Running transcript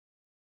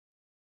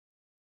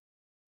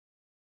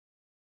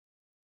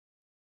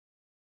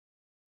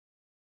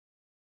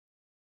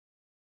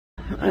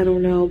I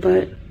don't know,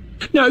 but...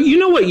 No, you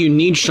know what you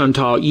need,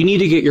 Chantal? You need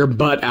to get your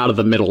butt out of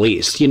the Middle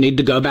East. You need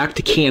to go back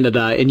to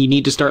Canada, and you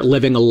need to start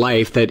living a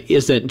life that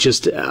isn't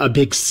just a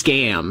big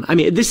scam. I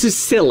mean, this is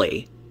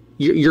silly.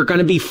 You're going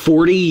to be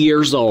 40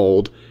 years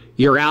old.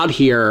 You're out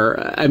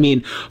here, I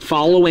mean,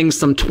 following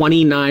some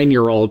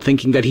 29-year-old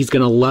thinking that he's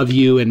going to love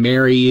you and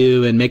marry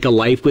you and make a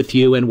life with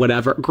you and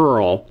whatever.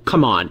 Girl,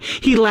 come on.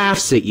 He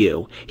laughs at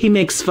you. He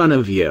makes fun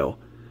of you.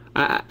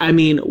 I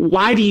mean,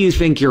 why do you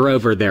think you're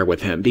over there with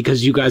him?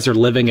 Because you guys are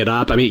living it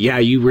up? I mean, yeah,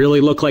 you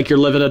really look like you're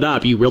living it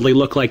up. You really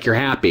look like you're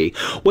happy.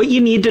 What you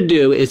need to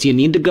do is you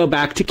need to go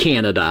back to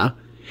Canada.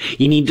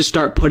 You need to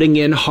start putting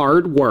in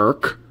hard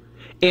work.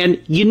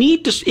 And you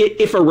need to,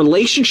 if a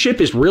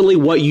relationship is really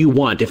what you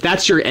want, if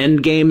that's your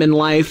end game in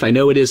life, I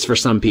know it is for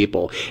some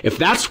people. If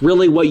that's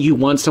really what you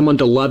want, someone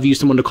to love you,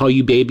 someone to call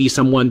you baby,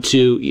 someone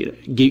to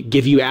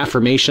give you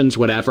affirmations,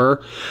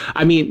 whatever.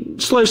 I mean,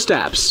 slow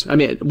steps. I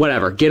mean,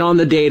 whatever. Get on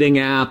the dating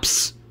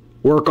apps,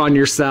 work on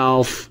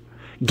yourself,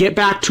 get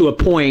back to a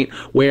point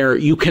where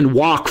you can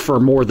walk for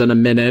more than a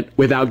minute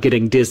without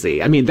getting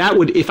dizzy. I mean, that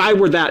would, if I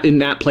were that in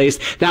that place,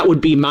 that would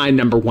be my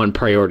number one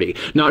priority.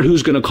 Not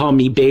who's going to call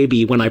me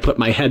baby when I put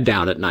my head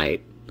down at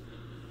night.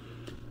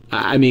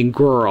 I mean,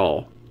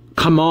 girl,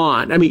 come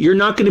on. I mean, you're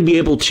not going to be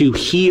able to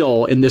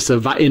heal in this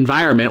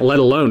environment, let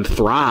alone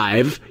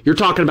thrive. You're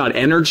talking about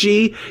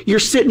energy. You're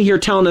sitting here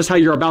telling us how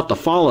you're about to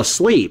fall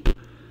asleep.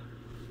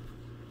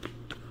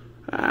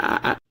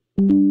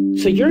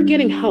 So you're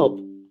getting help.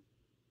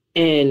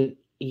 And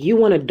you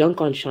want to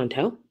dunk on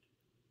Chantel?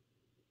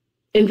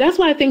 And that's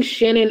why I think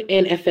Shannon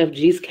and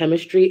FFG's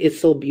chemistry is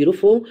so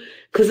beautiful,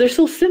 because they're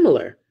so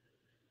similar.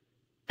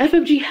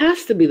 FFG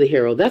has to be the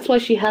hero. That's why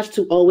she has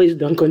to always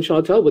dunk on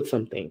Chantel with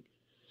something.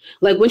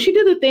 Like when she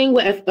did the thing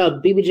with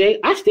BBJ,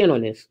 I stand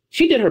on this.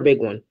 She did her big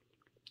one.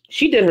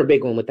 She did her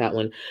big one with that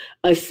one,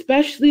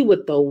 especially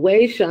with the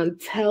way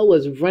Chantel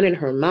was running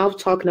her mouth,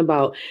 talking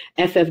about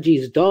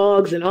FFG's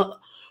dogs and all.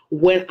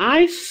 When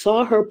I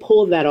saw her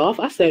pull that off,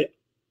 I said,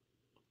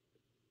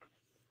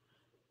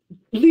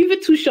 leave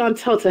it to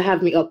Chantel to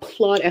have me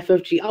applaud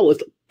FFG. I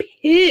was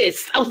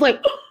pissed. I was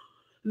like, oh,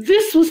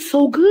 this was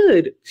so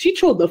good. She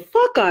trolled the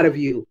fuck out of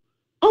you.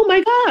 Oh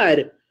my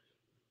God.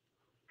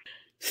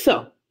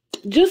 So,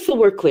 just so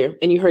we're clear,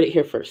 and you heard it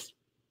here first.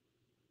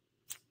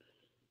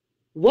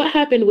 What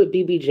happened with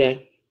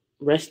BBJ?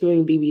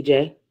 Rescuing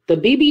BBJ? The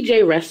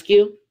BBJ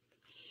rescue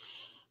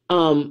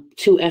to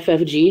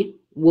FFG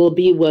will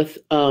be with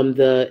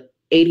the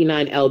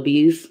 89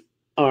 LBs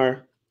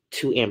are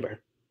to Amber.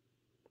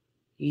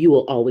 You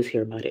will always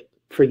hear about it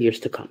for years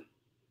to come.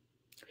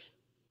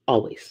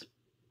 Always.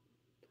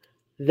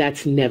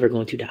 That's never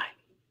going to die.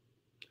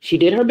 She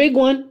did her big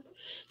one.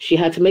 She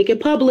had to make it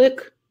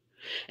public.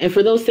 And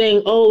for those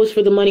saying, oh, it was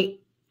for the money,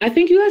 I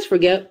think you guys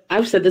forget,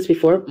 I've said this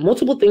before,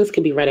 multiple things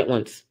can be right at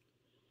once.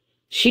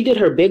 She did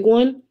her big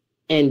one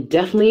and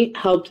definitely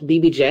helped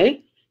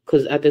BBJ,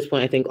 because at this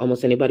point, I think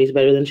almost anybody's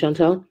better than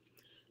Chantel.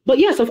 But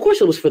yes, of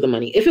course it was for the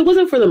money. If it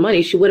wasn't for the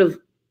money, she wouldn't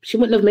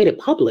have made it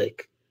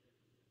public.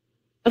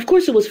 Of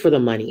course it was for the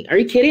money. Are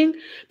you kidding?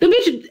 The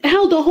bitch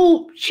held a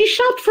whole... She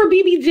shopped for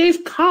BBJ's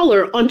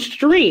collar on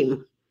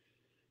stream.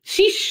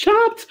 She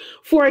shopped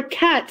for a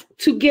cat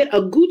to get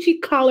a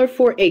Gucci collar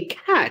for a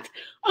cat.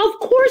 Of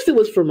course it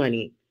was for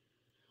money.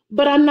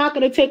 But I'm not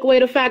going to take away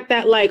the fact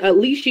that, like, at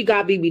least she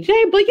got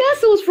BBJ. But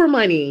yes, it was for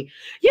money.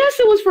 Yes,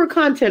 it was for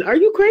content. Are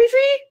you crazy?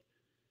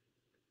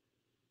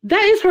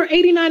 That is her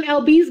 89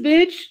 LBs,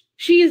 bitch.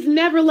 She is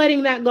never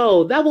letting that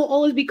go. That will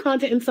always be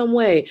content in some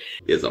way.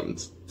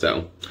 Isms.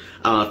 So,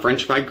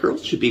 French Fried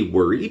Girls should be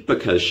worried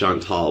because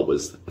Chantal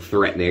was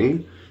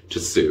threatening to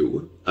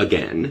sue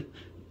again.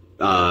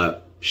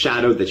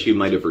 Shadowed that she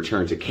might have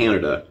returned to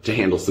Canada to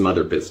handle some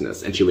other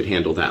business, and she would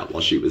handle that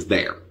while she was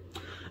there.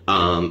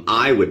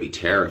 I would be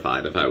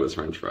terrified if I was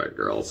French Fried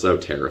Girl. So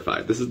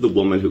terrified. This is the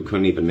woman who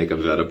couldn't even make a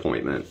vet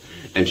appointment,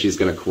 and she's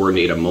going to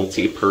coordinate a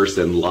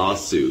multi-person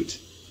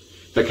lawsuit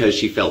because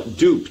she felt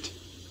duped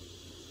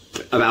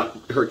about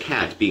her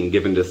cat being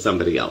given to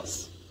somebody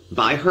else.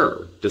 By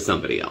her to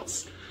somebody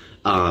else.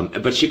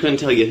 But she couldn't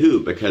tell you who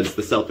because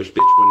the selfish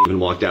bitch wouldn't even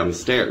walk down the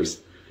stairs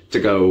to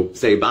go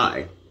say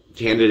bye.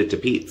 She handed it to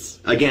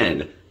Pete's.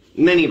 Again,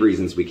 many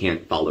reasons we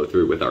can't follow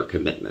through with our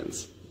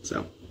commitments.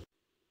 So,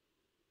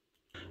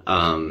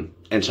 and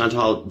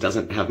Chantal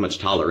doesn't have much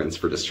tolerance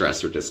for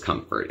distress or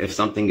discomfort. If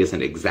something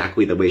isn't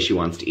exactly the way she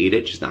wants to eat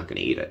it, she's not going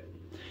to eat it.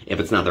 If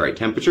it's not the right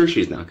temperature,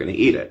 she's not going to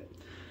eat it.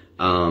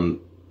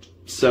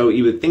 So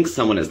you would think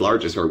someone as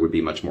large as her would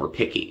be much more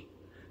picky.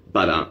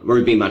 But, or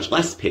would be much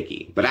less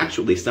picky. But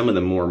actually, some of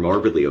the more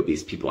morbidly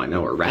obese people I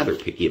know are rather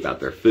picky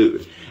about their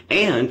food.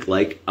 And,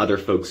 like other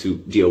folks who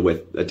deal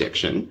with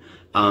addiction,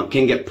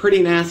 can get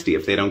pretty nasty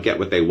if they don't get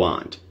what they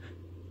want.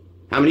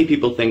 How many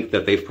people think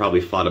that they've probably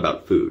fought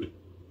about food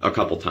a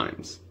couple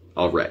times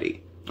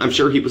already? I'm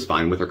sure he was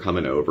fine with her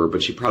coming over,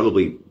 but she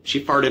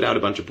farted out a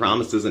bunch of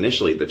promises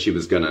initially that she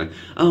was gonna,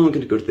 oh, I'm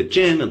gonna go to the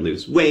gym and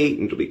lose weight,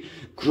 and it'll be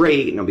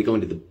great, and I'll be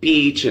going to the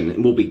beach,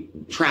 and we'll be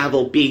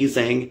travel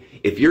beezing.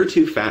 If you're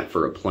too fat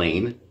for a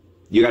plane,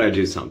 you gotta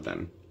do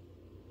something.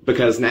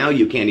 because now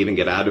you can't even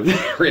get out of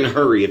there in a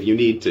hurry if you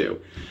need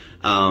to.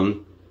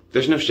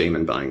 There's no shame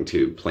in buying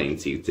 2 plane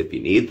seats if you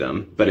need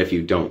them, but if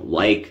you don't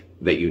like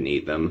that you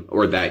need them,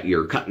 or that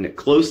you're cutting it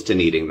close to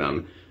needing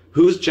them,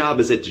 whose job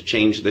is it to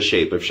change the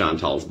shape of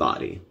Chantal's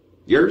body?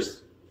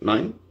 Yours?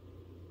 Mine?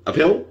 A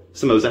pill?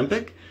 Some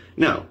Ozempic?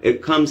 No,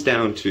 it comes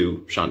down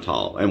to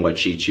Chantal and what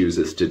she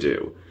chooses to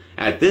do.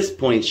 At this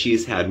point,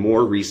 she's had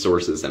more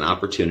resources and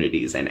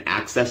opportunities and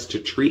access to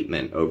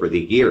treatment over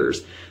the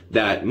years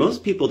that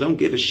most people don't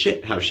give a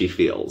shit how she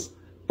feels,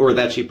 or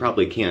that she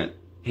probably can't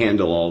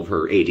handle all of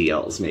her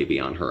ADLs maybe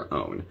on her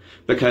own,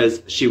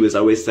 because she was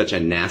always such a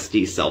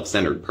nasty,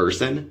 self-centered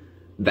person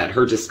that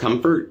her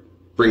discomfort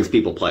brings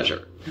people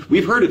pleasure.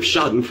 We've heard of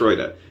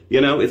Schadenfreude.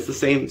 You know, it's the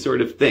same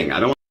sort of thing.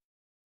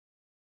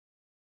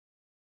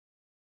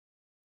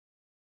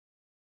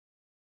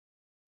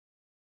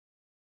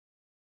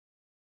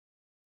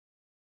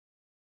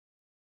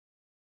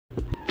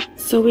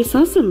 So we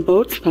saw some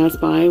boats pass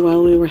by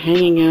while we were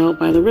hanging out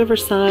by the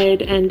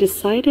riverside, and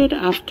decided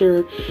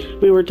after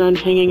we were done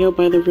hanging out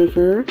by the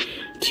river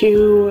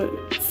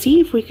to see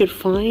if we could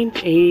find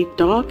a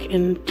dock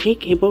and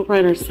take a boat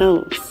ride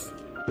ourselves.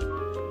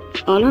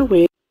 On our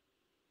way,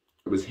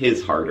 it was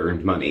his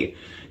hard-earned money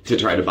to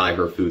try to buy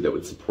her food that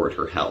would support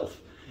her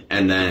health.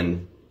 And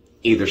then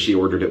either she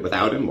ordered it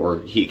without him, or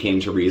he came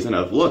to reason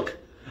of, look,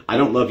 I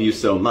don't love you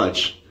so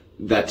much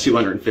that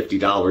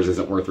 $250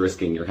 isn't worth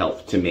risking your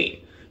health to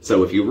me.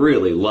 So if you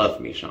really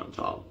love me,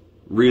 Chantal,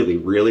 really,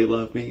 really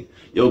love me,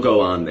 you'll go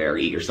on there,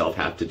 eat yourself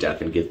half to death,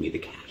 and give me the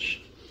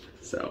cash.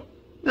 So,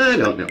 I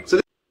don't know.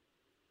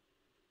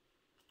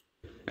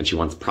 And she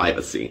wants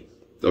privacy.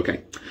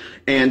 Okay.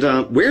 And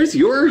where's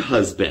your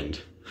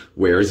husband?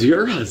 Where's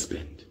your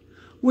husband?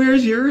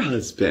 Where's your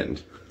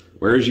husband?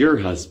 Where's your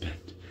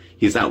husband?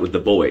 He's out with the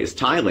boys.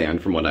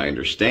 Thailand, from what I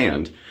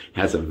understand,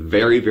 has a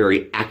very,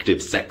 very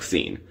active sex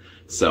scene.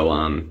 So,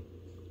 I'm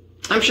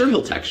sure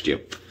he'll text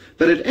you.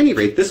 But at any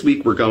rate, this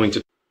week we're going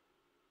to...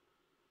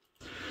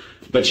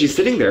 But she's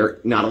sitting there,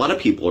 not a lot of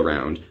people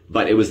around,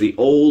 but it was the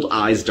old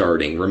eyes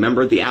darting.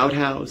 Remember the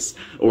outhouse?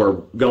 Or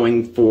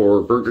going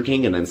for Burger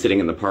King and then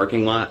sitting in the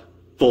parking lot,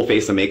 full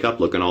face of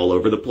makeup, looking all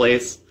over the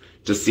place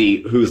to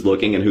see who's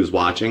looking and who's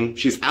watching.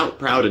 She's out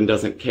proud and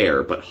doesn't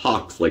care, but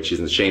hawks like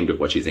she's ashamed of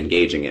what she's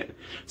engaging in.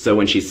 So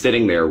when she's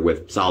sitting there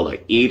with Salah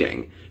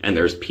eating, and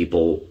there's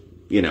people,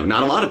 you know,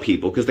 not a lot of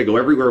people, because they go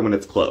everywhere when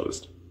it's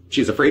closed.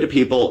 She's afraid of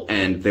people,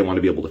 and they want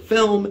to be able to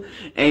film,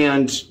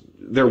 and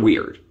they're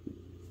weird.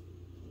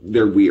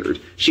 They're weird.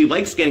 She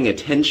likes getting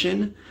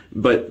attention,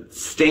 but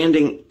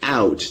standing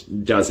out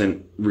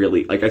doesn't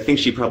really, like, I think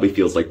she probably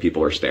feels like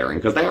people are staring,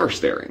 because they are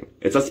staring.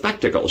 It's a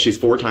spectacle. She's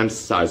 4 times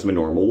the size of a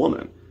normal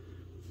woman.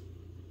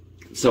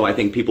 So I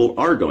think people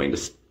are going to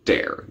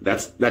stare.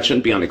 That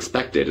shouldn't be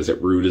unexpected. Is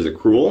it rude? Is it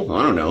cruel?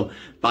 I don't know.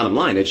 Bottom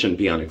line, it shouldn't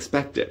be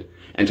unexpected.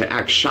 And to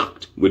act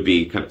shocked would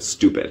be kind of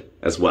stupid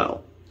as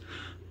well.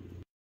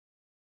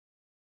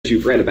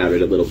 You've read about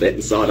it a little bit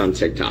and saw it on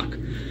TikTok.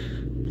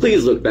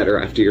 Please look better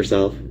after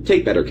yourself.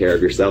 Take better care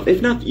of yourself.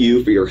 If not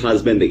you, for your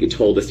husband that you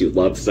told us you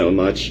love so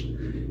much.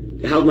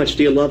 How much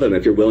do you love him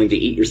if you're willing to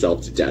eat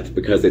yourself to death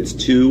because it's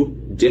too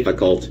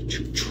difficult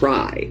to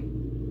try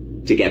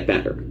to get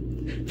better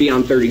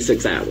beyond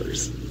 36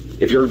 hours?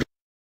 If you're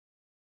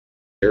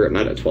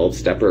not a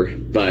 12-stepper,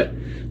 but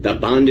the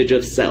bondage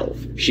of self.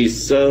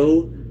 She's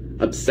so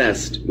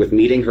obsessed with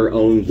meeting her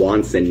own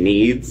wants and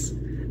needs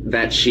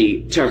that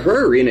she, to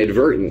her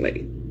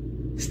inadvertently,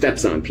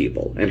 steps on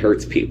people and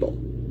hurts people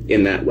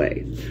in that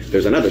way.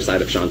 There's another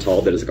side of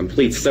Chantal that is a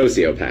complete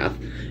sociopath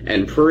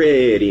and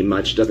pretty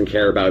much doesn't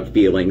care about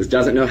feelings,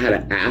 doesn't know how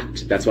to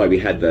act. That's why we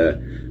had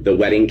the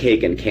wedding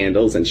cake and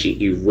candles, and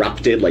she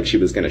erupted like she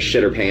was going to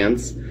shit her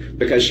pants,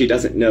 because she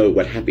doesn't know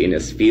what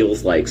happiness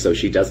feels like, so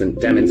she doesn't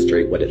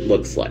demonstrate what it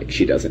looks like.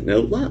 She doesn't know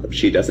love.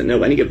 She doesn't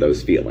know any of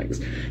those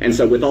feelings. And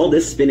so with all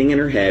this spinning in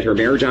her head, her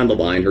marriage on the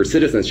line, her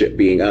citizenship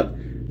being up,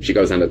 she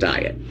goes on a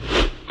diet.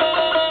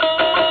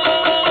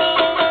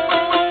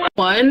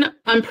 One,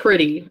 I'm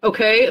pretty,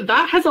 okay?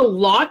 That has a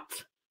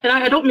lot, and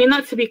I don't mean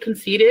that to be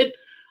conceited.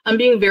 I'm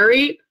being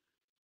very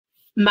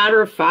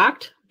matter of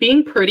fact.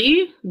 Being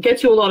pretty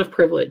gets you a lot of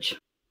privilege.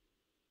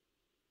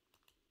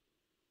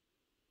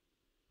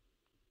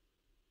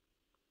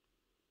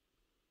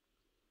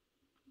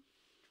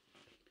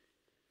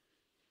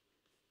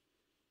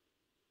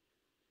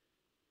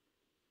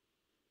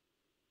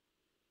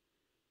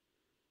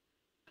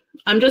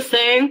 I'm just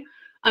saying,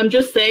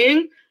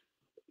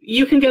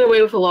 you can get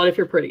away with a lot if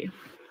you're pretty.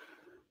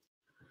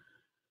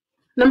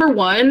 Number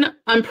one,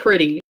 I'm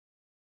pretty.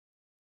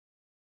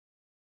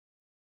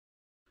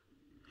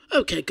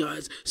 Okay,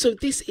 guys, so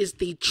this is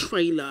the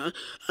trailer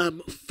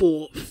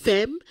for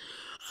Femme.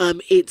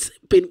 It's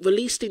been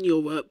released in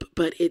Europe,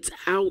 but it's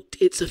out.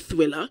 It's a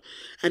thriller,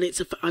 and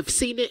I've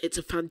seen it. It's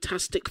a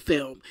fantastic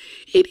film.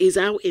 It is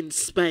out in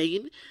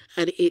Spain,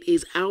 and it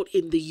is out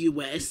in the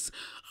US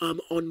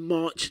on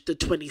March the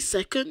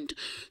 22nd.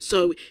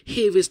 So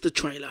here is the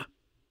trailer.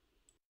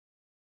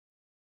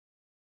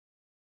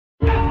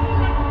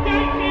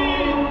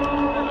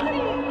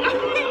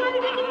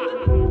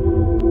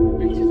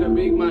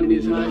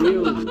 is,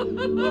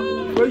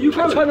 man. Well, you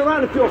can turn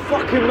around if you're a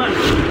fucking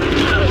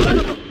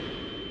man.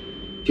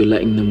 You're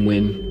letting them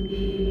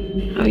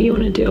win. How you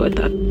want to deal with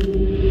that?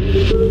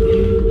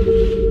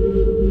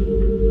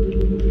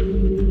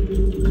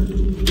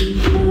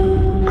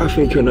 I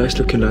think you're a nice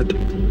looking lad.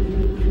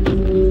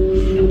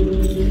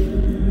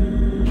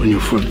 On your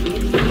front.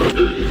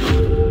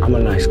 I'm a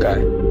nice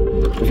guy.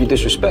 If you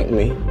disrespect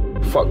me,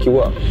 fuck you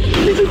up. I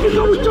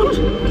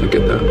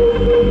get that.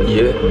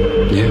 Yeah,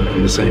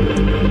 I'm the same.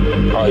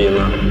 Oh, you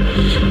know.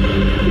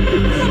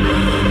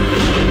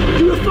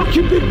 You're a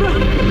fucking big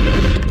man.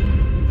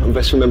 I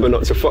best remember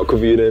not to fuck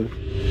with you then.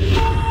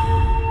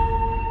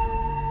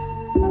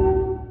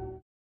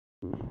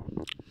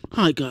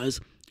 Hi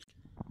guys.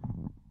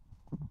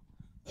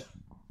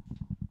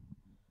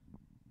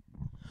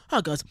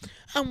 Hi guys,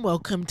 and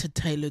welcome to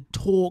Tailored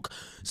Talk.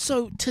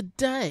 So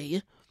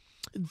today,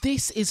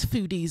 this is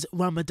Foodie's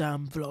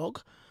Ramadan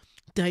vlog,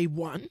 day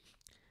 1,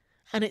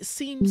 and it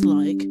seems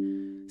like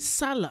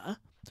Salah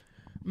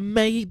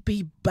may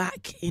be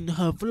back in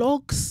her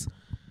vlogs.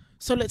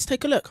 So let's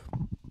take a look.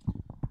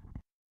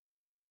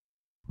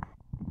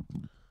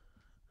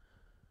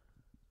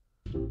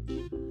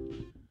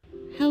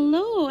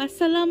 Hello,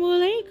 assalamu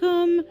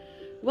alaikum.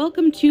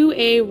 Welcome to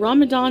a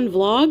Ramadan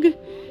vlog.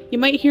 You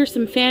might hear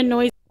some fan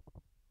noise.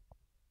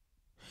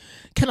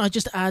 Can I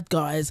just add,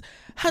 guys,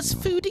 has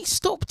Foodie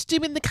stopped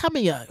doing the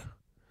cameo?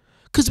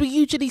 Because we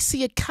usually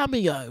see a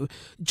cameo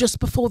just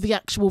before the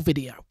actual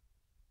video.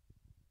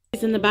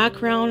 In the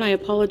background, I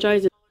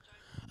apologize.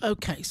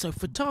 Okay, so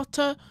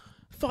frittata,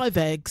 5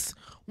 eggs,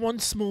 1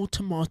 small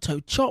tomato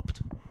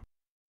chopped,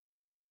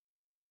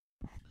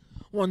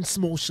 1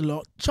 small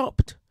shallot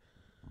chopped,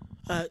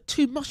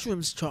 2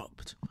 mushrooms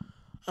chopped,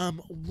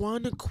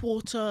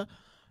 1/4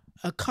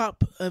 a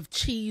cup of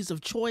cheese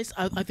of choice.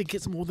 I think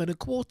it's more than a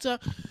quarter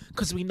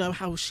because we know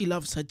how she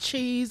loves her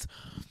cheese.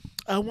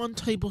 1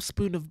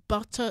 tablespoon of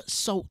butter,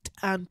 salt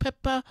and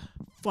pepper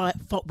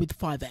with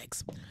 5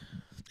 eggs.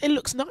 It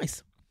looks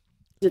nice.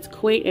 It's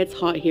Kuwait, it's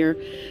hot here.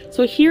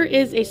 So here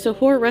is a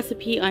sahur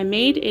recipe I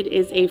made. It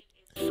is a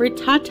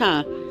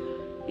frittata.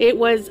 It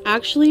was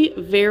actually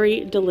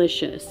very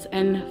delicious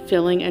and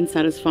filling and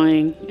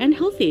satisfying and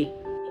healthy.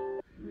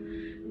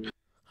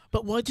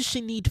 But why does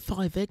she need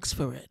 5 eggs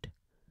for it?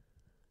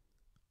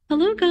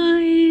 Hello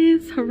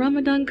guys,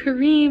 Ramadan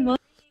Kareem.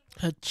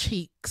 Her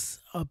cheeks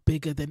are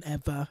bigger than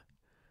ever.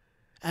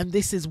 And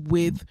this is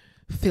with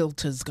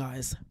filters,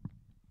 guys.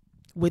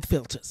 With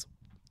filters.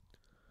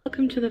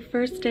 Welcome to the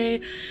first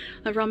day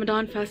of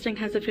Ramadan. Fasting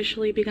has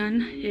officially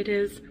begun.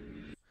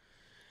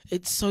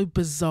 It's so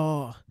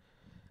bizarre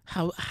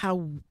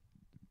how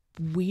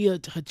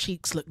weird her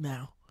cheeks look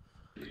now.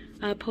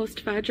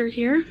 Post Fajr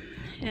here,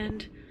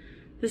 and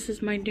this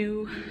is my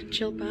new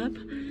jilbab.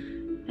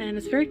 And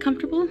it's very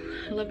comfortable.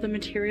 I love the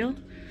material,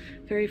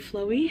 very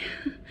flowy.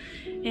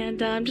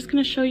 And I'm just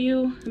going to show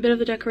you a bit of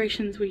the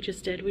decorations we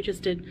just did. We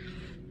just did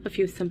a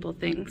few simple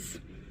things.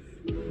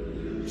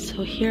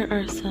 So here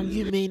are some.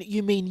 You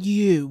mean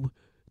you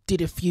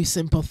did a few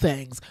simple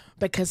things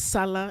because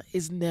Salah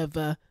is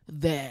never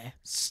there.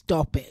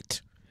 Stop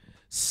it.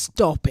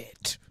 Stop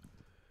it.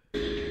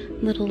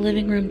 Little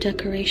living room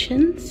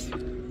decorations.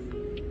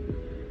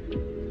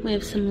 We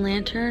have some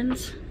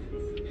lanterns.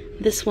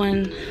 This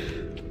one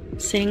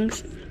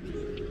sings.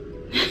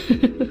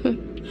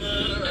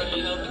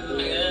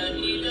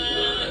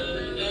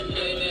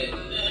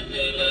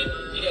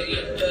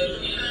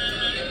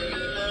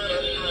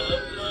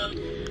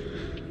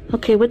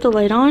 Okay, with the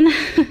light on,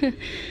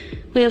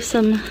 we have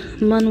some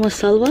manwa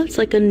salwa. It's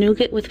like a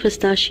nougat with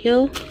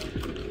pistachio,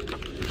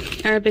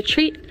 Arabic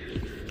treat,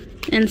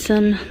 and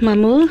some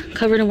mamul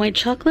covered in white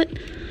chocolate,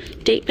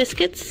 date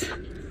biscuits,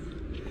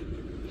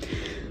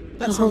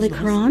 the Holy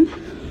Quran.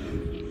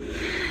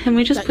 And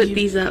we just put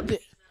these up.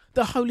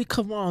 The Holy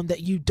Quran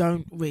that you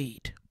don't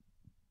read.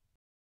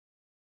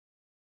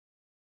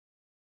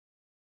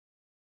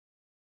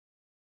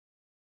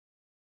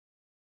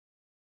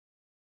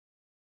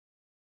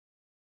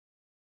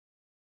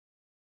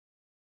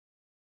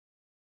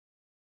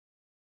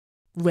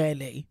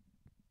 Rarely.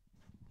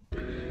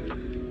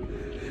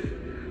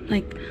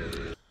 Like,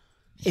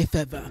 if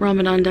ever.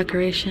 Ramadan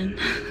decoration.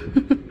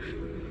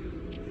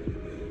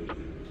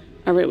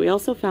 Alright, we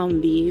also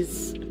found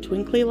these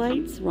twinkly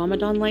lights,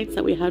 Ramadan lights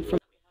that we had from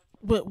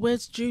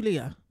Where's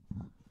Julia?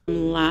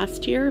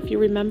 Last year, if you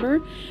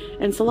remember.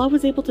 And Salah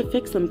was able to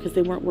fix them because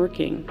they weren't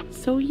working.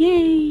 So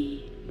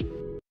yay!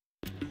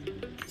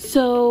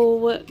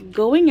 So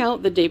going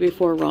out the day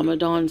before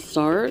Ramadan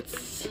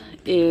starts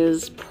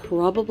is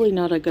probably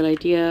not a good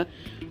idea,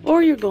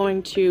 or you're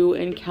going to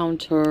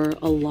encounter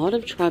a lot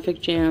of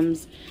traffic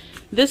jams.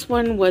 This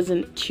one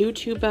wasn't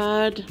too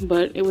bad,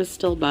 but it was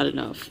still bad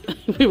enough.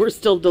 We were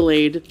still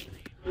delayed.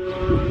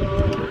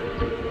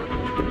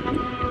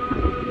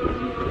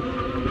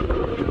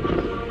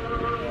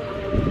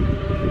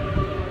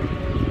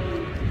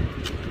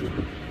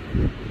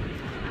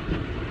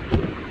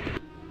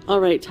 All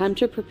right, time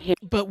to prepare.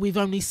 But we've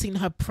only seen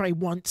her pray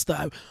once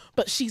though.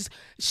 But she's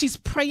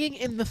praying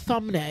in the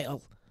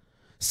thumbnail.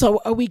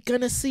 So are we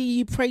gonna see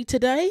you pray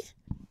today?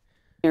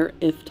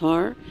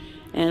 Iftar,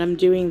 and I'm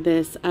doing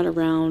this at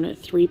around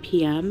 3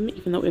 p.m.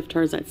 even though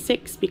iftar is at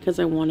 6 because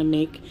I want to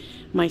make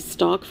my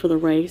stock for the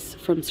rice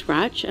from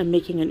scratch. I'm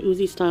making an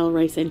Uzi style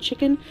rice and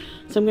chicken,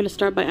 so I'm going to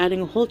start by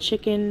adding a whole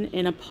chicken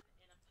in a pot.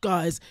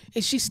 Guys,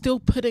 is she still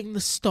putting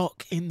the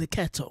stock in the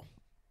kettle?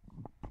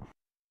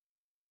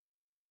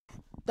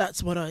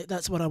 That's what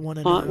I want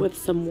to know. With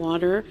some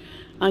water,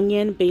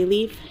 onion, bay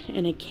leaf,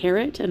 and a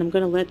carrot, and I'm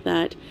going to let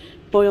that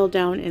boil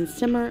down and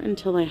simmer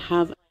until I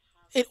have.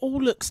 It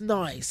all looks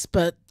nice,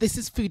 but this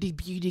is Foodie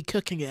Beauty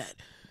cooking it,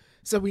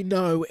 so we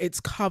know it's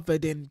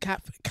covered in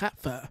cat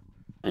fur.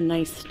 A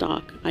nice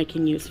stock I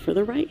can use for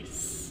the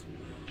rice.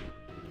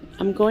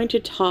 I'm going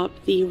to top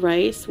the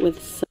rice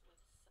with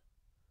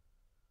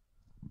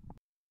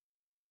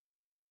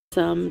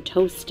some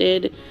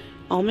toasted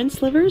almond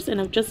slivers,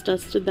 and I've just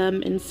dusted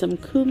them in some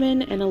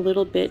cumin and a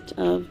little bit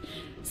of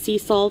sea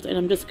salt, and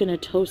I'm just going to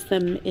toast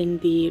them in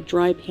the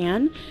dry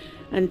pan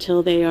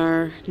until they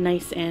are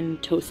nice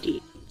and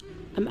toasty.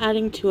 I'm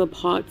adding to a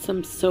pot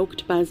some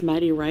soaked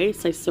basmati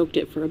rice. I soaked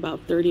it for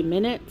about 30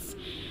 minutes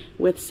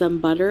with some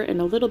butter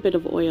and a little bit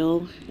of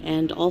oil,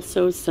 and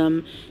also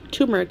some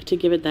turmeric to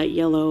give it that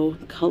yellow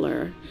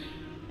color.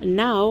 And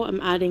now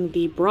I'm adding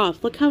the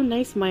broth. Look how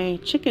nice my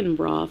chicken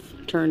broth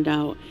turned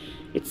out.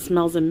 It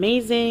smells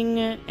amazing,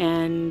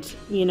 and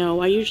you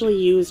know, I usually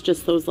use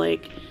just those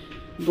like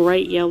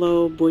bright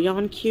yellow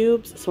bouillon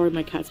cubes. Sorry,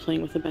 my cat's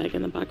playing with a bag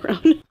in the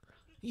background.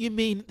 You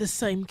mean the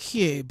same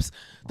cubes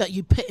that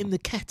you put in the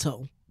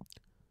kettle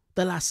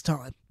the last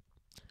time?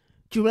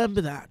 Do you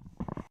remember that?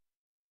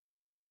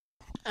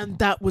 And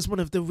that was one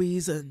of the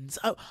reasons.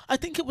 Oh, I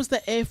think it was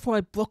the air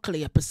fried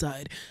broccoli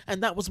episode,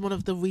 and that was one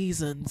of the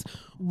reasons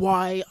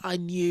why I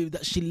knew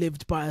that she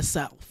lived by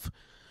herself,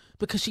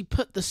 because she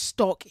put the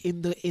stock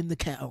in the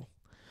kettle.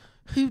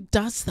 Who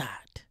does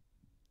that?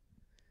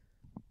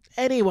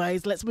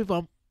 Anyways, let's move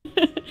on.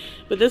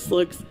 But this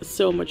looks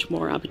so much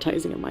more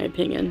appetizing in my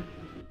opinion.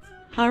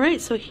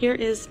 Alright, so here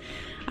is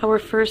our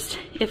first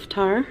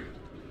iftar.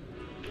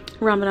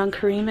 Ramadan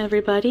Kareem,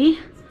 everybody.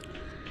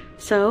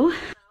 So,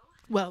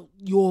 well,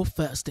 your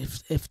first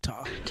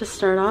iftar. To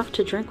start off,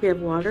 to drink, we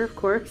have water, of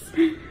course.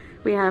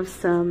 We have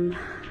some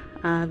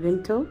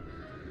vinto,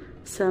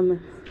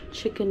 some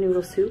chicken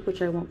noodle soup,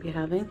 which I won't be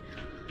having.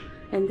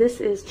 And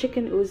this is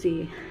chicken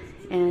uzi,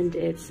 and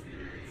it's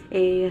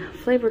a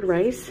flavored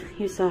rice.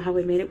 You saw how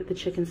we made it with the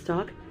chicken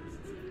stock,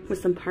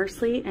 with some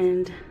parsley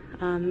and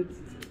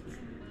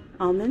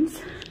almonds.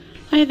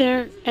 Hi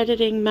there,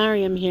 editing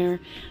Mariam here.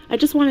 I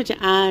just wanted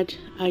to add,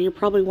 you're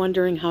probably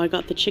wondering how I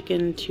got the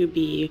chicken to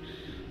be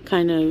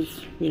kind of,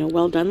 you know,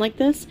 well done like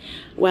this.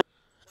 Well,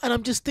 and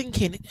I'm just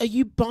thinking, are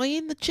you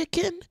buying the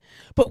chicken?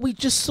 But we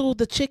just saw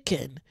the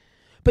chicken.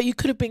 But you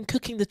could have been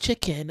cooking the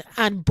chicken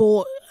and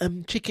bought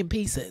chicken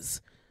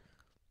pieces.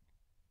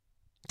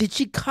 Did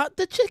she cut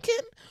the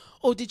chicken,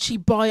 or did she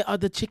buy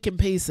other chicken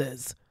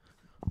pieces?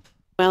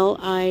 Well,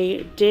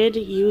 I did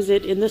use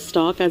it in the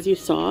stock, as you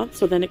saw,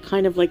 so then it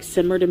kind of like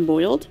simmered and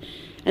boiled.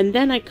 And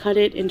then I cut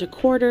it into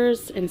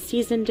quarters and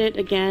seasoned it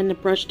again,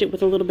 brushed it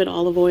with a little bit of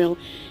olive oil,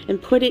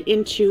 and put it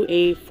into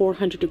a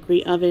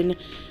 400-degree oven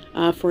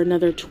for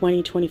another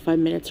 20-25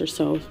 minutes or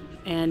so.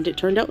 And it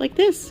turned out like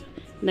this,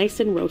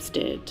 nice and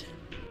roasted.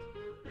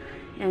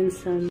 And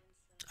some...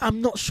 I'm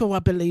not sure I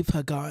believe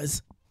her,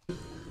 guys.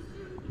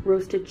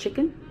 Roasted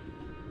chicken.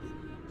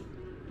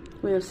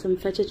 We have some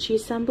feta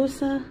cheese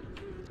sambusa,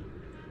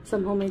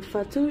 some homemade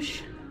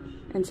fattoush,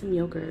 and some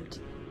yogurt.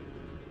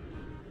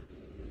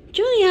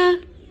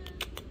 Julia,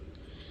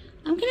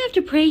 I'm gonna have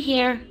to pray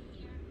here.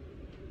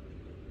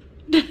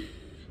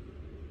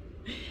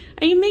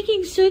 Are you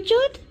making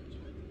sujud?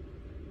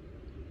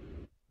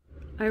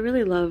 I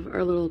really love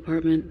our little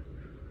apartment.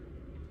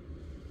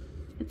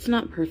 It's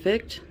not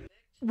perfect.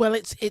 Well,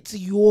 it's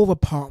your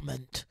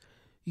apartment.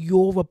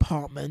 Your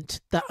apartment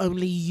that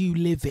only you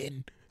live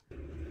in.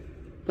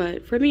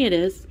 But for me it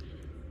is.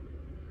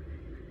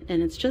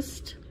 And it's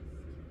just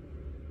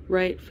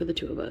right for the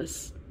two of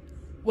us.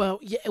 Well,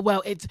 yeah,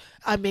 well,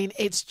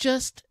 it's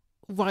just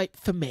right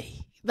for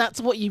me. That's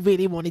what you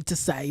really wanted to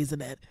say,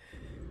 isn't it?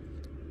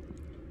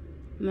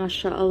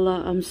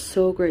 MashaAllah, I'm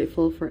so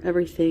grateful for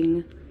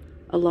everything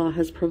Allah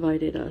has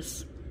provided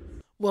us.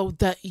 Well,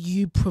 that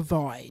you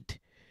provide,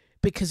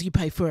 because you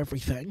pay for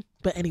everything.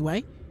 But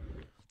anyway.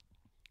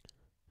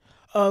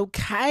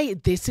 Okay,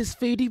 this is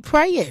Foodie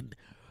praying.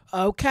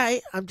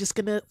 Okay, I'm just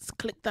going to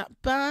click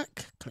that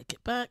back. Click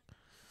it back.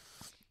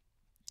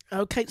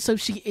 Okay, so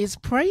she is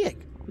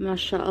praying.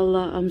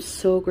 MashaAllah, I'm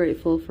so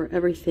grateful for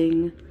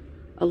everything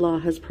Allah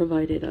has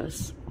provided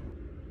us.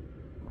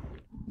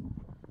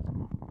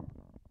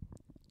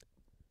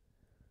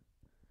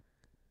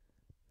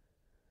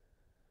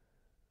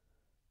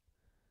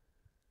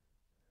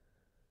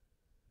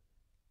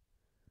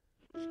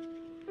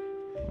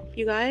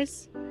 You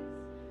guys?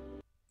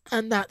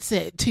 And that's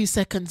it. 2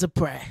 seconds of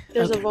prayer.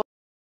 There's okay. a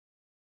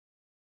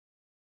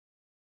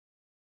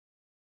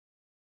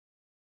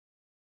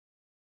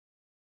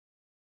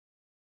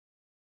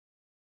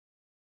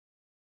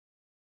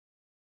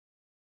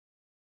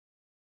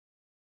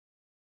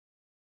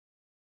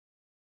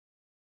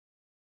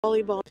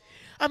volleyball.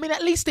 I mean,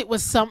 at least it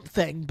was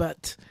something,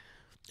 but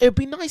it would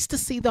be nice to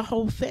see the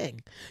whole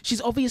thing. She's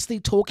obviously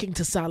talking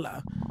to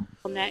Salah.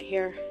 Net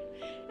here,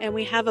 and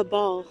we have a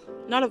ball.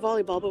 Not a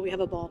volleyball, but we have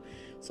a ball.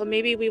 So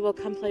maybe we will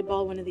come play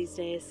ball one of these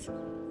days.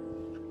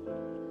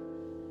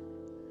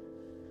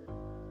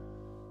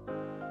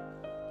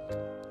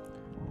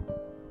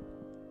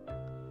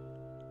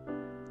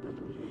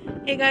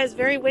 Hey guys,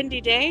 very windy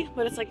day,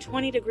 but it's like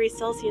 20 degrees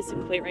Celsius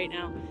in Kuwait right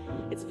now.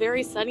 It's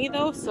very sunny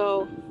though,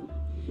 so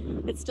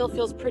it still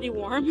feels pretty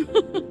warm.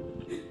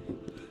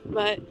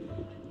 But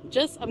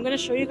I'm gonna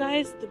show you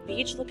guys the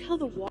beach. Look how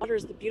the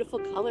water's the beautiful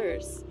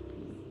colors.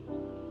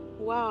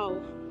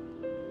 Wow.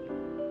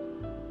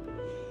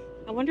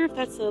 I wonder if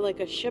that's like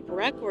a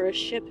shipwreck or a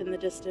ship in the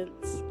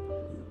distance.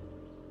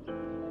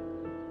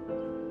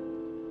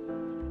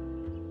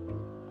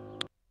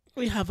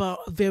 We have our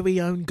very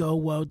own Girl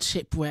World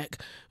shipwreck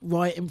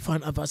right in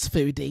front of us,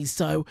 Foodie.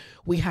 So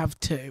we have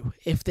two,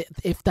 if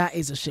that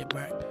is a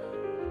shipwreck.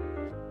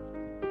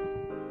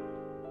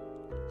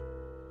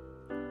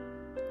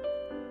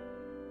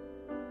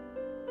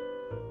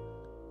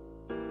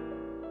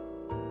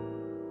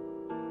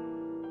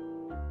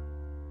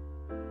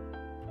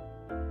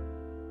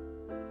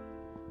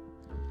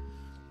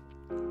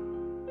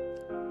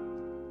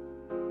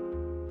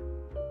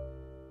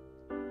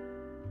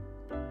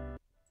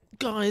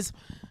 Guys,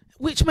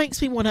 which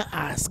makes me want to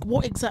ask,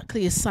 what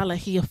exactly is Salah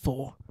here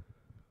for?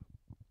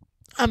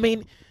 I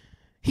mean,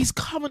 he's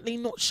currently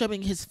not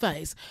showing his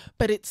face,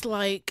 but it's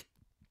like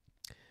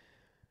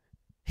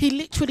he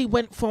literally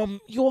went from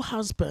your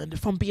husband,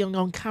 from being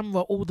on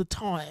camera all the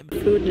time.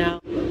 Food now.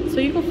 So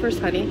you go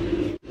first,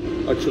 honey.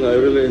 Actually, I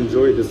really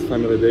enjoyed this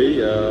family day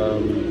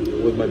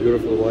with my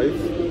beautiful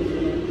wife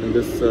in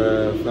this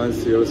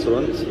fancy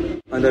restaurant.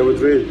 And I would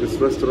rate this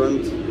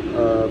restaurant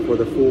for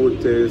the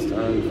food taste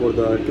and for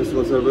the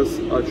customer service,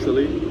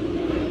 actually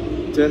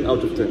 10 out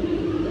of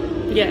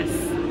 10. Yes,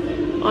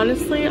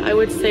 honestly I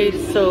would say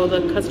so.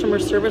 The customer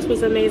service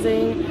was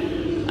amazing,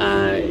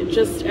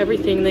 just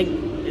everything,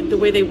 the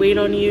way they wait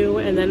on you,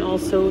 and then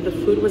also the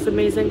food was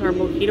amazing. Our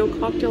mojito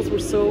cocktails were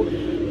so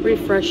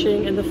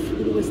refreshing, and the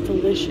food was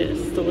delicious.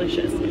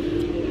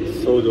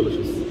 So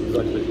delicious,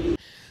 exactly.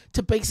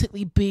 To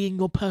basically being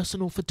your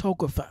personal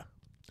photographer.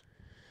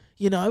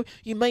 You know,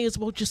 you may as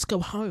well just go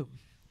home.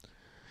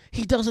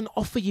 He doesn't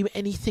offer you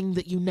anything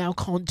that you now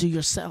can't do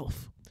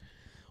yourself.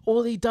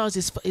 All he does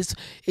is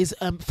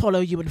follow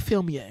you and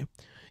film you.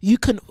 You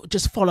can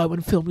just follow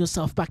and film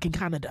yourself back in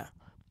Canada.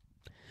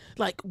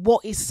 Like,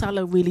 what is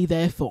Salah really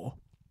there for?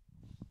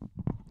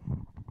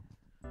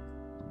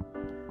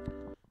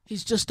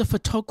 He's just a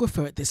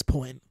photographer at this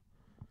point.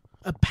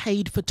 A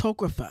paid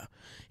photographer.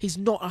 He's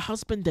not a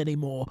husband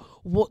anymore.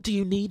 What do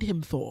you need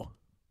him for?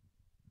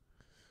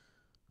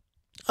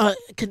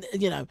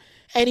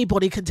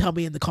 Anybody can tell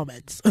me in the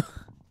comments.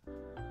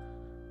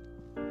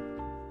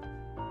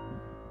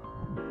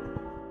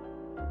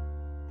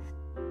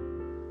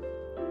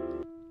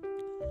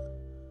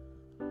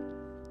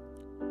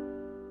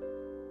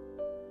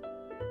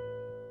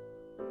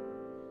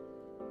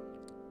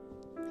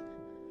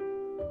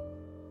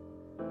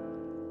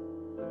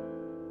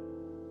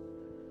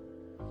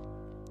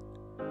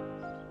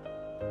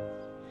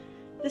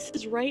 This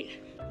is right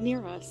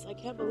near us. I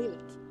can't believe it.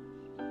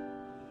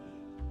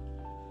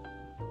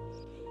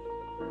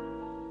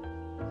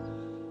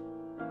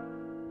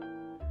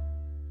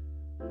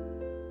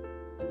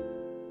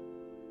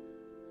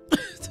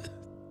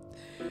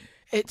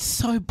 It's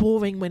so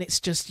boring when it's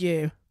just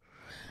you.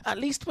 At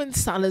least when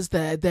Salah's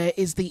there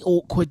is the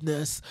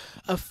awkwardness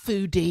of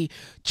Foodie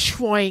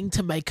trying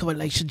to make a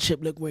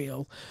relationship look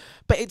real.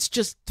 But it's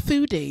just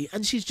Foodie,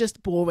 and she's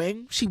just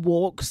boring. She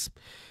walks.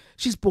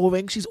 She's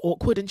boring, she's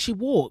awkward, and she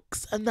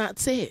walks. And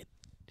that's it.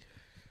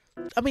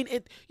 I mean,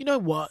 you know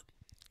what?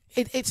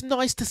 It's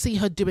nice to see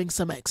her doing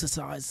some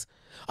exercise.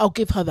 I'll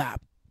give her that.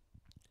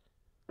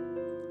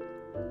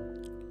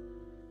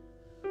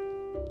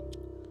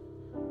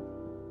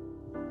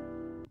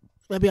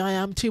 Maybe I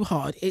am too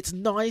hard. It's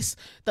nice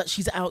that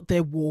she's out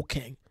there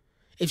walking.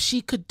 If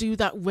she could do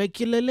that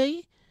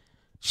regularly,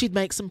 she'd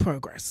make some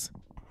progress.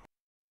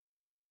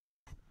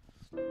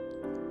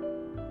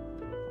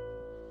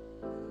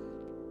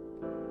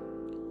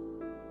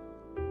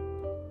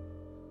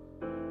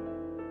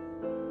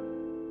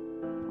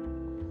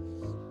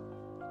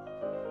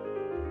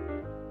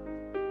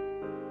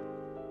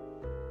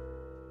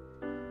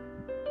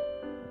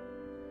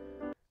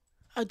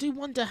 I do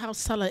wonder how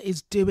Salah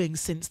is doing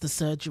since the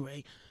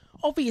surgery.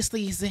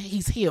 Obviously,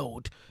 he's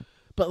healed,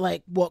 but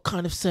like, what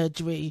kind of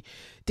surgery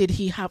did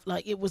he have?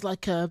 Like, it was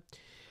like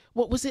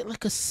what was it?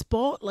 Like a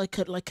spot, like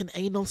an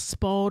anal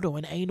spot or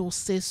an anal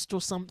cyst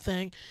or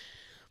something.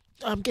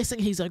 I'm guessing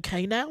he's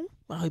okay now.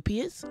 I hope he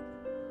is.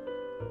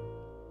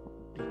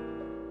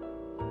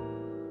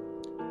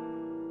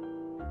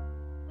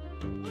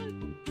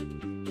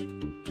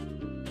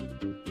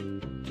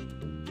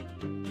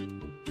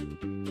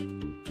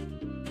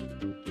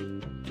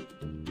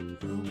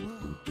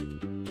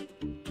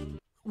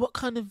 What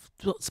kind of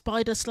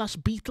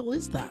spider/beetle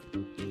is that?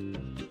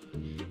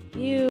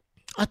 you.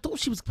 I thought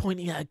she was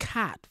pointing at a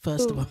cat,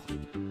 first of all.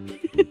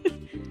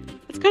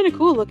 It's kind of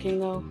cool looking,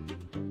 though.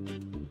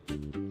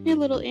 Hey,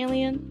 little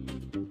alien.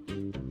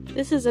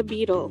 This is a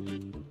beetle.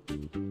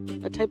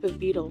 A type of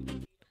beetle.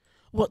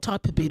 What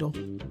type of beetle?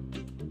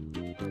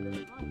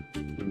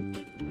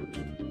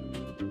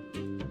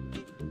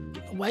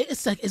 Wait a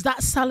sec. Is that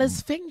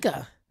Salah'S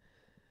finger?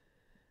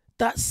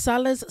 That's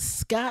Salah'S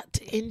scat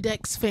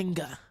index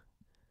finger.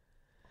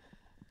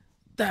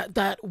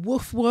 That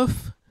woof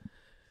woof.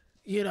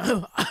 You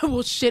know, I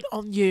will shit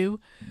on you.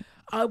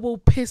 I will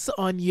piss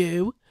on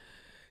you.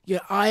 Yeah,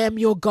 I am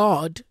your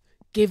God.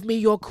 Give me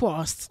your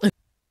cross.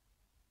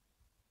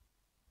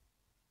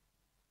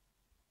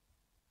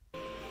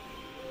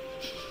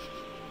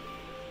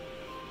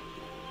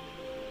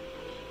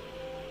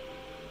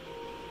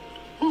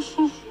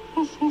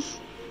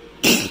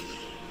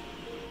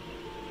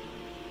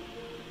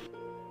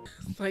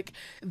 Like,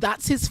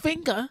 that's his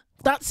finger.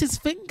 That's his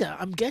finger,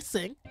 I'm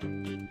guessing.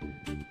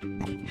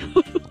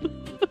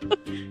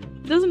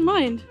 Doesn't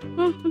mind.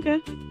 Oh,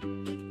 okay.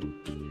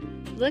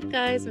 Look,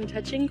 guys, I'm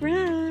touching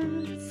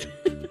grass.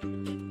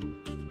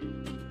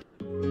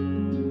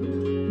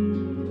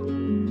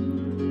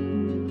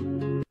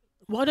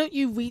 Why don't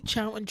you reach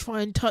out and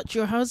try and touch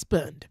your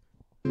husband?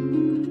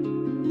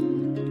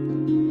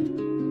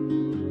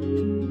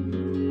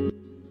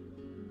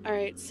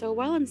 Alright, so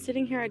while I'm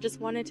sitting here, I just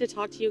wanted to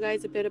talk to you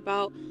guys a bit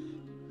about,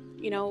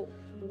 you know,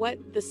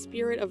 what the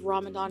spirit of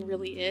Ramadan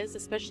really is,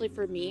 especially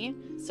for me.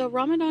 So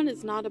Ramadan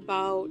is not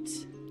about,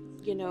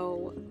 you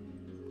know,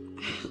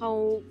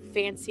 how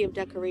fancy of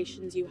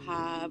decorations you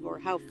have or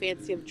how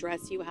fancy of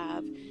dress you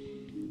have,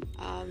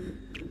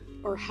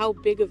 or how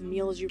big of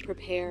meals you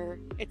prepare.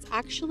 It's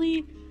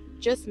actually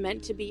just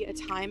meant to be a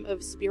time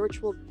of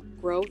spiritual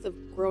growth, of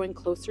growing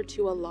closer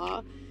to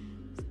Allah.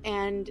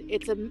 And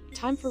it's a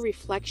time for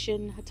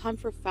reflection, a time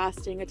for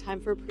fasting, a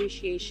time for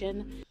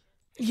appreciation.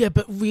 Yeah,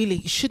 but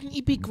really, shouldn't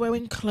you be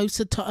growing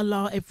closer to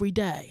Allah every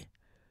day?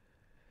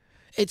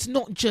 It's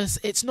not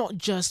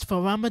just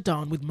for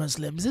Ramadan with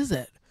Muslims, is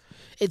it?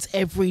 It's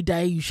every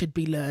day you should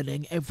be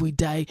learning, every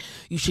day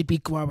you should be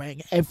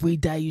growing, every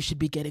day you should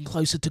be getting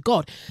closer to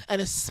God.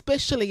 And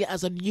especially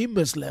as a new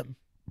Muslim,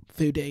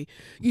 Foodie,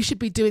 you should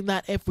be doing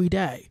that every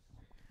day.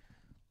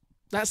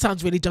 That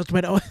sounds really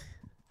judgmental.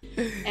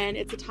 And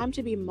it's a time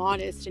to be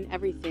modest in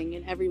everything,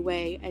 in every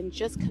way, and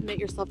just commit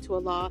yourself to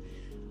Allah,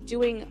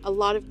 doing a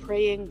lot of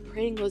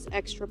praying those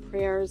extra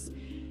prayers,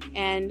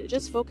 and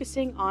just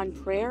focusing on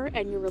prayer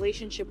and your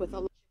relationship with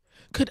Allah.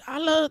 Could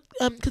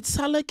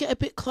Salah get a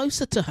bit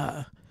closer to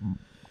her?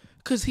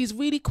 Because he's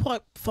really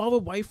quite far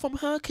away from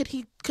her. Could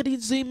he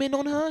zoom in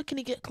on her? Can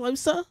he get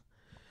closer?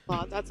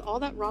 That's all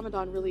that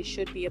Ramadan really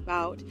should be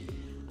about.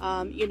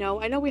 You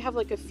know, I know we have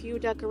like a few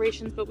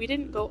decorations, but we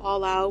didn't go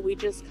all out. We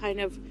just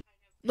kind of...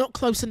 Not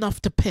close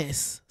enough to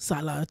piss,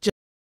 Salah.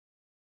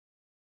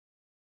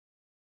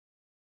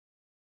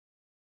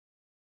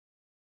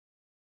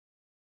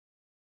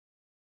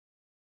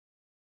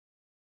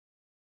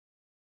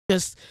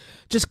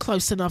 Just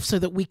close enough so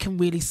that we can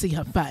really see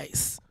her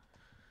face.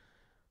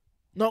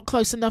 Not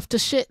close enough to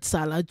shit,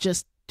 Salah.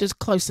 Just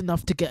close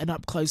enough to get an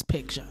up close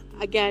picture.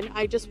 Again,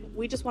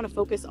 we just want to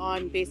focus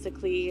on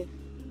basically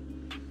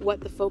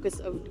what the focus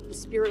of the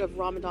spirit of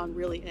Ramadan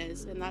really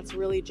is, and that's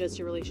really just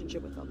your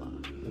relationship with Allah.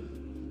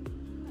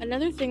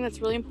 Another thing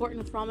that's really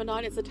important with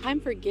Ramadan is a time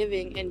for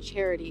giving and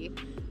charity.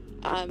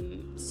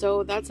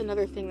 So that's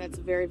another thing that's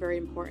very, very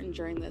important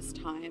during this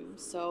time.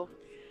 So,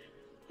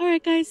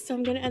 alright guys, so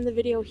I'm going to end the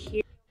video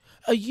here.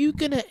 Are you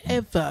going to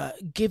ever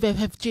give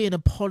FFG an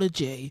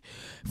apology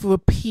for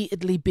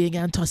repeatedly being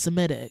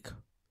anti-Semitic?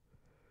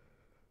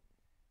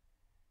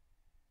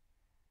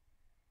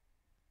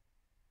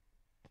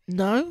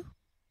 No?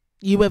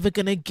 You ever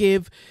going to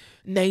give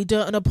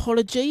Nada an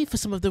apology for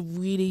some of the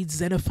really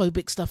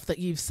xenophobic stuff that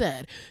you've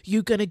said?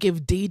 You going to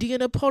give Didi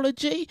an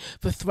apology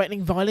for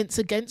threatening violence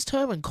against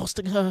her and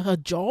costing her her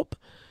job?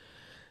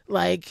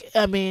 Like,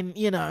 I mean,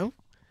 you know,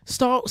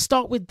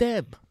 start with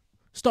them.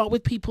 Start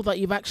with people that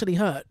you've actually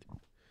hurt.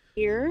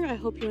 Here, I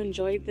hope you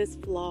enjoyed this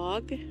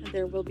vlog.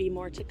 There will be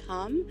more to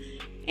come,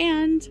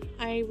 and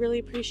I really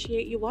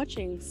appreciate you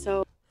watching.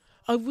 So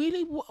I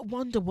really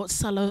wonder what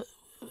Salah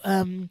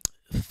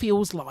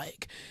feels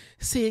like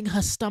seeing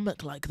her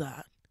stomach like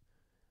that.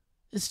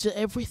 It's just,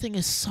 everything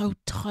is so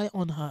tight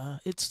on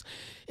her. It's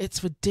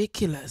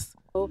ridiculous.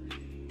 So,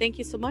 thank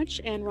you so much,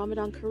 and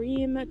Ramadan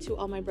Kareem to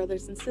all my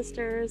brothers and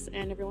sisters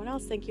and everyone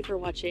else. Thank you for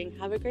watching.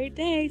 Have a great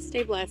day.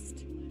 Stay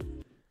blessed.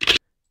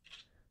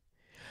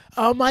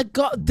 Oh my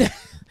God.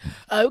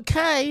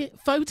 Okay,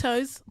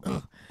 photos.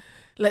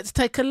 Let's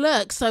take a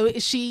look. So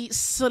is she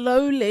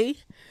slowly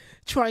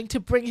trying to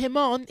bring him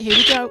on? Here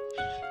we go.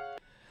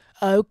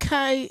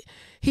 Okay,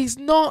 he's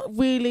not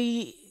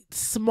really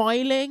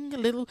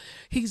smiling.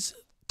 He's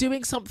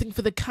doing something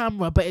for the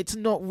camera, but it's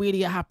not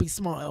really a happy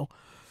smile.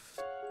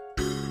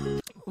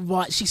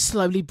 Right, she's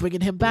slowly bringing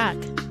him back.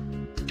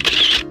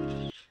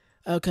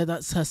 Okay,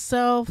 that's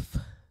herself.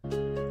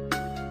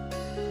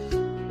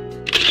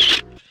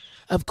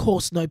 Of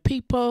course, no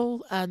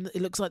people, and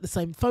it looks like the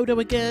same photo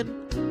again.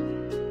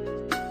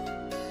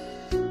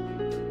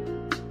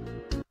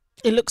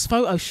 It looks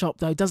photoshopped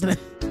though, doesn't it?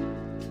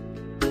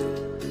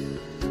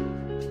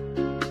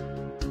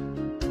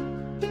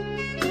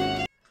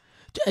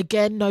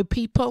 Again, no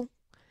people.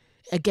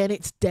 Again,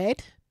 it's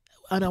dead.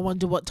 And I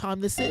wonder what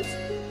time this is.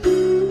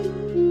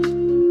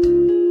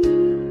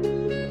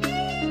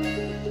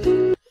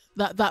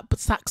 That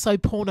saxo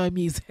porno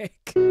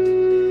music.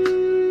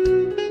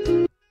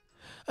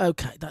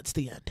 Okay, that's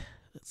the end.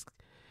 Let's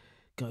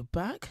go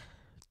back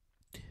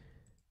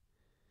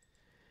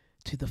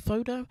to the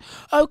photo.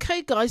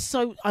 Okay, guys,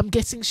 so I'm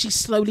guessing she's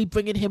slowly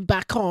bringing him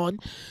back on.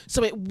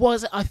 So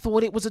I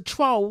thought it was a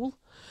troll,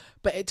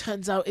 but it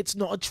turns out it's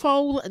not a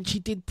troll, and she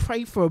did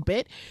pray for a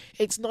bit.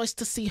 It's nice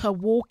to see her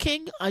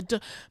walking.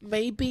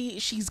 Maybe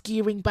she's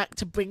gearing back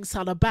to bring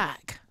Salah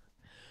back.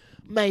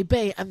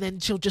 Maybe, and then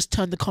she'll just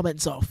turn the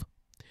comments off.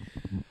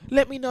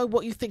 Let me know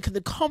what you think in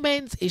the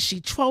comments. Is she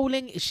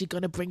trolling? Is she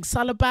going to bring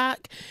Salah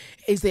back?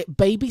 Is it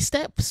baby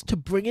steps to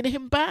bringing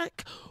him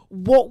back?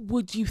 What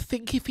would you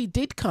think if he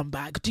did come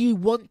back? Do you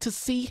want to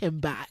see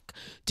him back?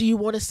 Do you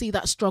want to see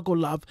that struggle,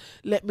 love?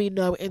 Let me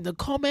know in the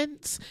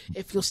comments.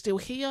 If you're still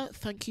here,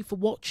 thank you for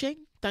watching.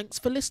 Thanks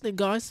for listening,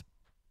 guys.